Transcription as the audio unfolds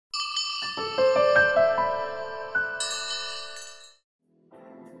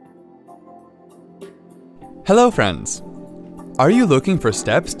Hello friends! Are you looking for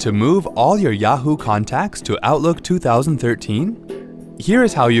steps to move all your Yahoo contacts to Outlook 2013? Here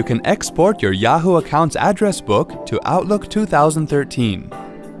is how you can export your Yahoo account's address book to Outlook 2013.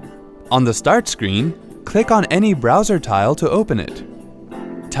 On the Start screen, click on any browser tile to open it.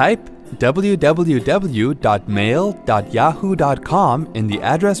 Type www.mail.yahoo.com in the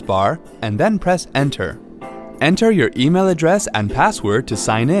address bar and then press Enter. Enter your email address and password to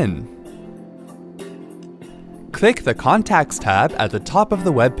sign in. Click the Contacts tab at the top of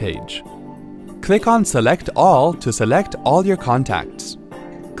the web page. Click on Select All to select all your contacts.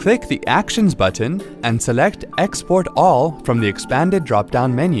 Click the Actions button and select Export All from the expanded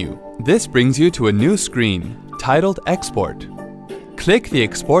drop-down menu. This brings you to a new screen titled Export. Click the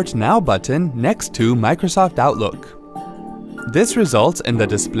Export Now button next to Microsoft Outlook. This results in the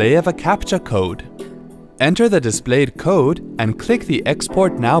display of a CAPTCHA code. Enter the displayed code and click the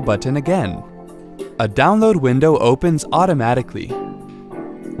Export Now button again. A download window opens automatically.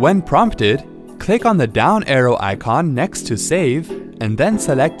 When prompted, click on the down arrow icon next to Save and then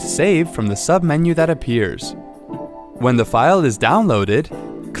select Save from the submenu that appears. When the file is downloaded,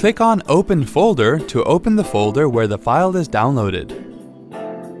 click on Open Folder to open the folder where the file is downloaded.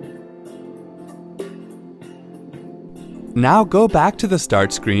 Now go back to the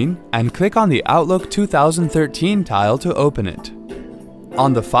Start screen and click on the Outlook 2013 tile to open it.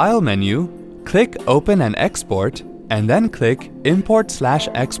 On the File menu, click Open and Export, and then click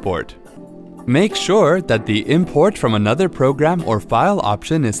Import/Export. Make sure that the Import from another program or file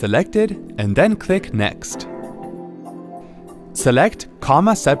option is selected, and then click Next. Select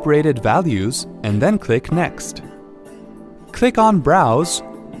comma-separated values, and then click Next. Click on Browse,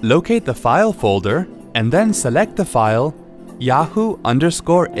 locate the file folder, and then select the file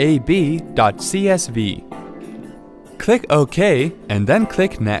yahoo_ab.csv. Click OK, and then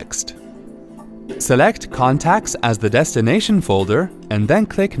click Next. Select Contacts as the destination folder and then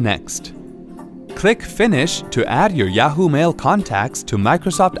click Next. Click Finish to add your Yahoo Mail contacts to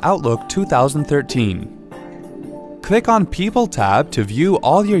Microsoft Outlook 2013. Click on People tab to view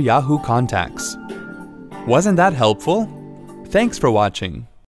all your Yahoo contacts. Wasn't that helpful? Thanks for watching.